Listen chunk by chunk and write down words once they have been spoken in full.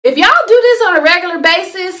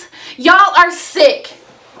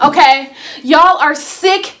okay? Y'all are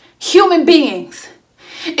sick human beings.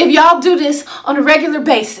 If y'all do this on a regular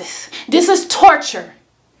basis, this is torture.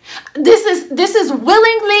 This is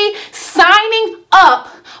willingly signing up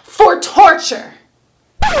for torture.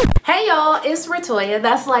 Hey y'all, it's Ratoya.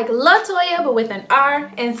 That's like Latoya, but with an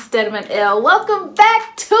R instead of an L. Welcome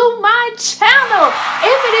back to my channel.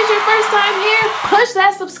 If it is your first time here, push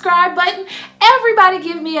that subscribe button. Everybody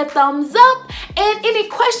give me a thumbs up. And any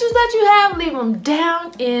questions that you have, leave them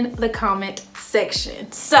down in the comment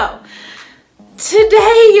section. So,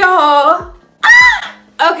 today y'all,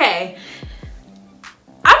 okay.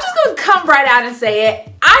 I'm just gonna come right out and say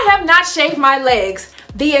it. I have not shaved my legs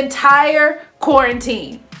the entire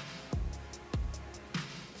quarantine.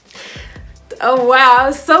 Oh wow, I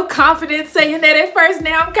was so confident saying that at first.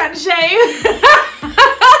 Now I'm kind of ashamed.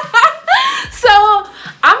 So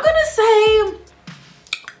I'm gonna say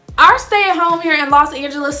our stay at home here in Los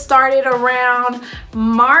Angeles started around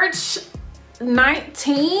March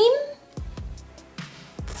 19th.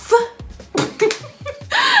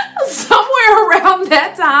 Somewhere around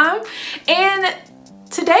that time, and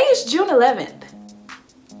today is June 11th.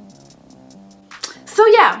 So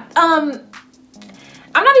yeah, I'm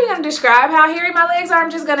not even gonna describe how hairy my legs are.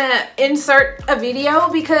 I'm just gonna insert a video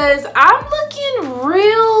because I'm looking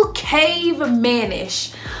real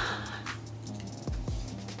caveman-ish.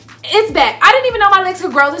 It's bad. I didn't even know my legs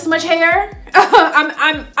could grow this much hair.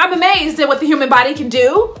 I'm amazed at what the human body can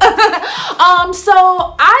do.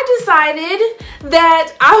 So I decided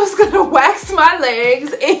that I was gonna wax my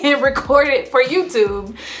legs and record it for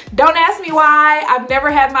YouTube. Don't ask me why. I've never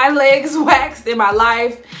had my legs waxed in my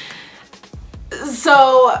life.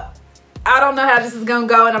 So I don't know how this is gonna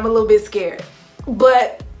go and I'm a little bit scared.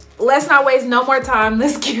 But let's not waste no more time.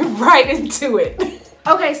 Let's get right into it.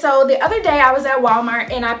 Okay, so the other day I was at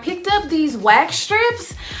Walmart and I picked up these wax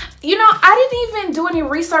strips. You know, I didn't even do any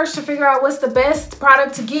research to figure out what's the best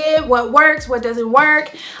product to get, what works, what doesn't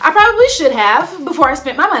work. I probably should have before I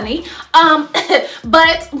spent my money.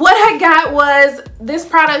 But what I got was this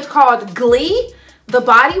product called GLEE, the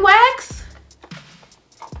body wax.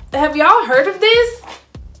 Have y'all heard of this?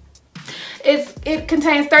 It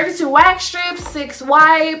contains 32 wax strips, 6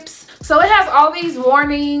 wipes. So it has all these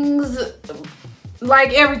warnings,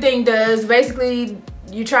 like everything does. Basically,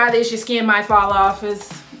 you try this, your skin might fall off, is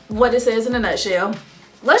what it says in a nutshell.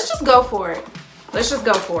 Let's just go for it. Let's just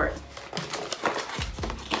go for it.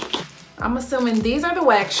 I'm assuming these are the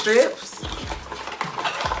wax strips.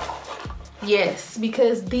 Yes,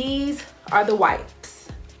 because these are the wipes.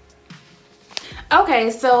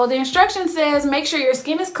 Okay, so the instruction says make sure your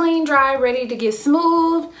skin is clean, dry, ready to get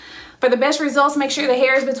smooth. For the best results, make sure the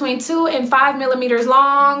hair is between 2 and 5 millimeters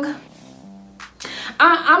long.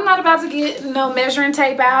 I'm not about to get no measuring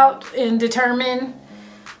tape out and determine.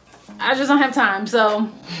 I just don't have time. So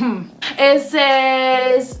it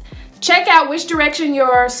says check out which direction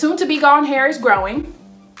your soon to be gone hair is growing.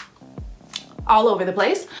 All over the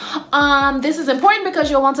place. This is important because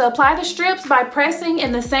you'll want to apply the strips by pressing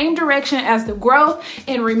in the same direction as the growth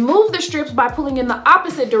and remove the strips by pulling in the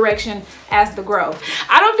opposite direction as the growth.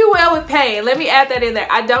 I don't do well with pain. Let me add that in there.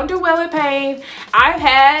 I don't do well with pain. I've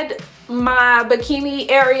had my bikini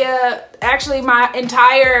area, actually my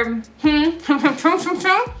entire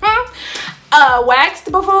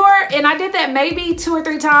waxed before, and I did that maybe 2 or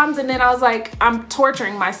 3 times, and then I was like, I'm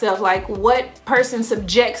torturing myself. Like, what person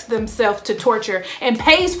subjects themselves to torture and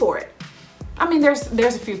pays for it? I mean, there's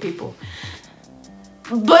a few people,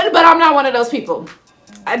 but I'm not one of those people.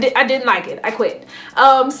 I didn't like it. I quit.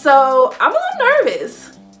 So I'm a little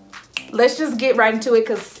nervous. Let's just get right into it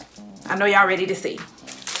because I know y'all ready to see.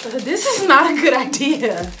 This is not a good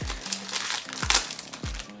idea.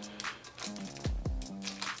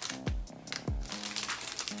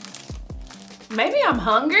 Maybe I'm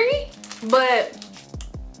hungry, but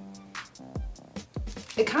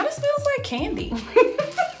it kind of smells like candy.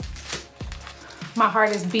 My heart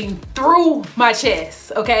is beating through my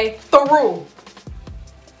chest, okay? Through.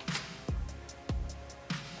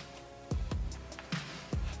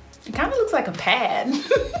 It kind of looks like a pad.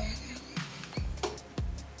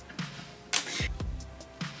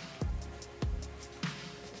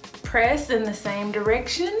 Press in the same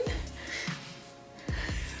direction.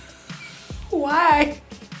 Why?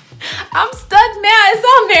 I'm stuck now. It's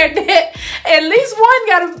on there. At least one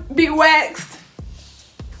gotta be waxed.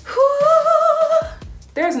 Whew.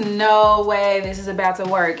 There's no way this is about to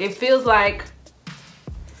work. It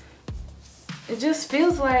just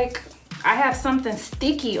feels like I have something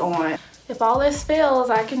sticky on. If all this fails,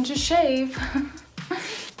 I can just shave.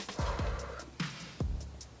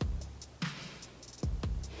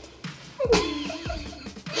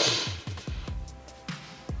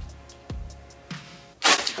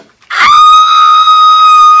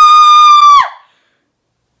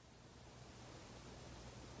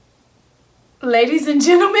 Ladies and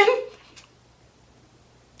gentlemen,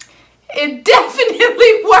 it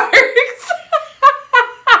definitely works.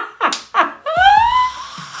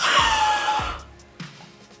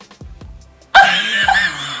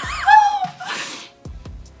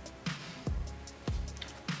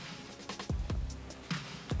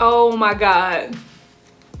 Oh my God.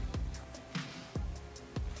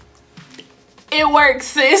 It works,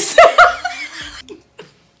 sis.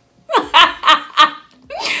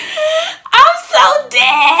 I'm so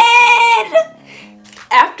dead.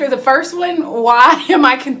 After the first one, why am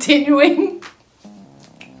I continuing?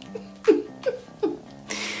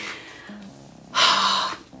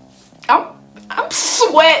 I'm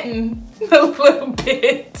sweating a little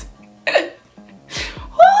bit.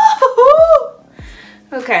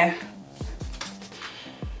 Okay.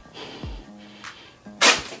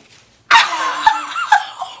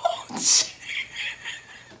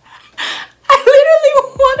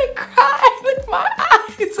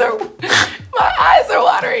 My eyes are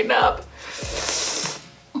watering up.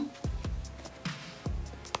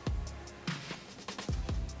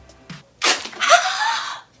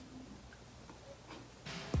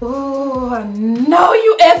 Oh, I know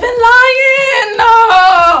you effing lying. No.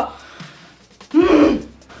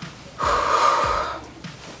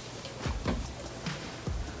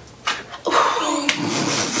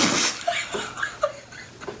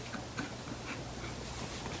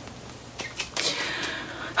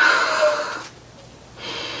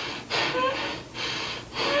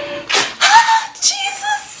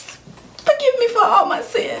 All my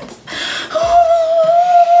sins.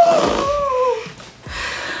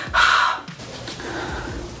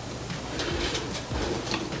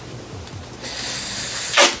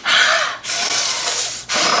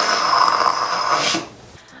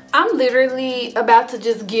 I'm literally about to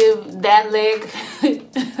just give that leg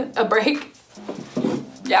a break.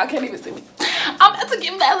 Y'all can't even see me. I'm about to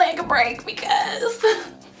give that leg a break because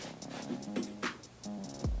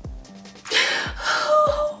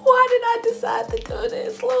why did I decide to do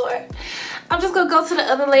this, Lord? I'm just gonna go to the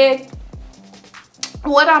other leg.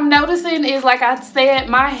 What I'm noticing is, like I said,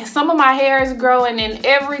 some of my hair is growing in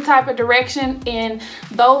every type of direction, and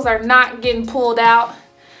those are not getting pulled out.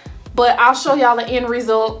 But I'll show y'all the end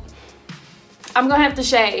result. I'm gonna have to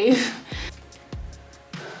shave.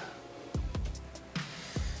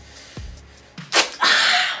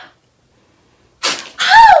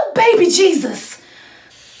 Oh, baby Jesus.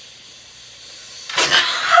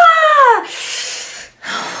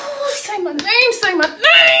 Say my name, say my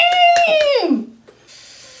name.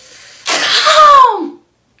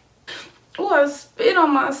 Oh, I spit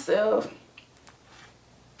on myself.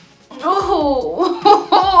 Oh,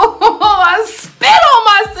 I spit on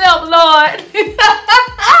myself, Lord.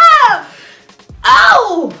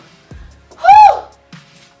 Oh.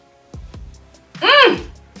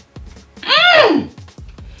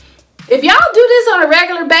 If y'all do this on a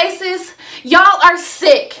regular basis, y'all are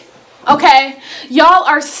sick. Okay? Y'all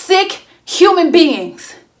are sick human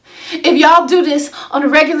beings. If y'all do this on a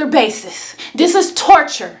regular basis, this is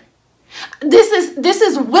torture. This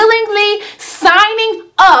is willingly signing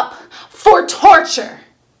up for torture.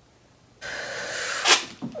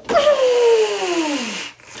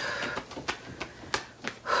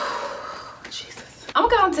 Jesus. I'm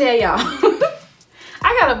gonna tell y'all.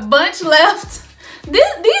 I got a bunch left.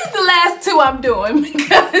 These the last two I'm doing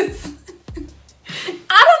because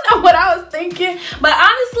I don't know what I was thinking, but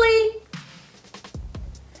honestly,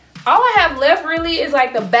 all I have left really is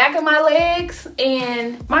like the back of my legs,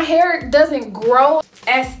 and my hair doesn't grow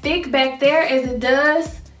as thick back there as it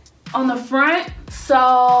does on the front,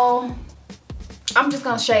 so I'm just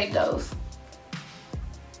gonna shave those.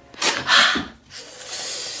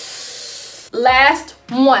 Last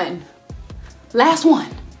one.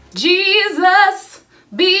 Jesus,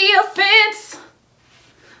 be a fence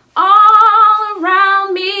all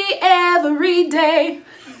around me every day.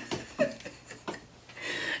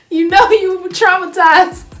 You know you were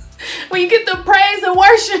traumatized when you get the praise and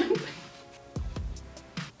worship.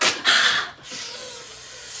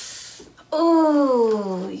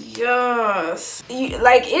 Oh, yes.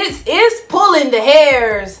 Like it's pulling the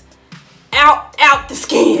hairs out the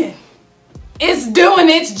skin. It's doing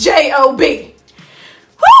its J-O-B.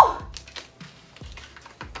 Woo!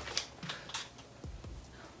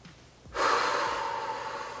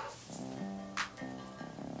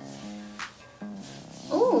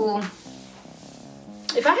 Ooh.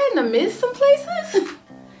 If I hadn't missed some places,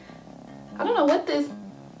 I don't know what this,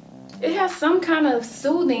 it has some kind of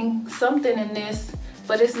soothing something in this,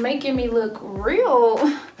 but it's making me look real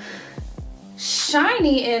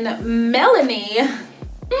shiny and melony.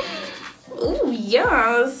 Ooh,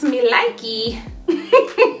 yes, me likey.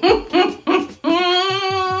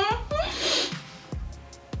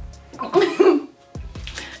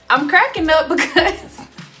 I'm cracking up because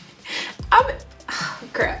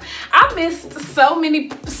crap. I missed so many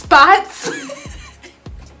spots.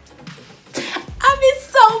 I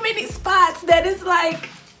missed so many spots that it's like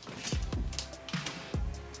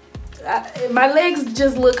my legs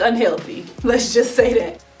just look unhealthy. Let's just say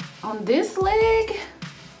that. On this leg,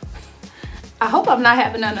 I hope I'm not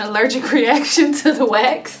having an allergic reaction to the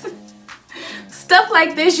wax. Stuff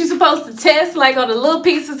like this you're supposed to test like on a little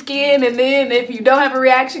piece of skin, and then if you don't have a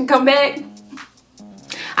reaction, come back.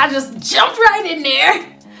 I just jumped right in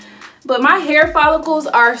there. But my hair follicles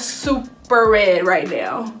are super red right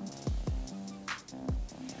now.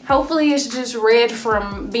 Hopefully it's just red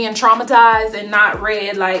from being traumatized and not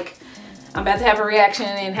red like I'm about to have a reaction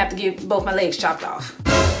and have to get both my legs chopped off.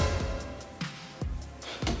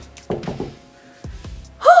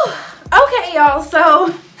 Okay, y'all,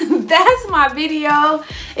 so that's my video.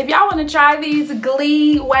 If y'all want to try these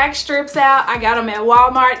GLEE wax strips out, I got them at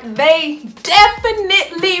Walmart. They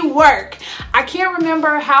definitely work. I can't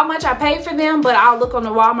remember how much I paid for them, but I'll look on the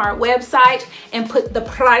Walmart website and put the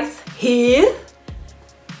price here.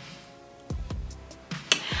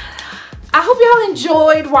 I hope y'all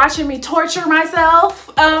enjoyed watching me torture myself.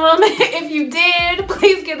 If you did,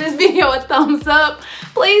 please give this video a thumbs up.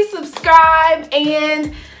 Please subscribe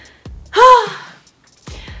and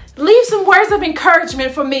leave some words of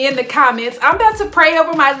encouragement for me in the comments. I'm about to pray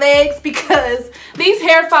over my legs because these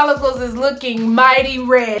hair follicles is looking mighty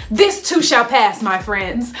red. This too shall pass, my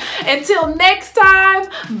friends. Until next time,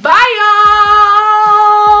 bye y'all.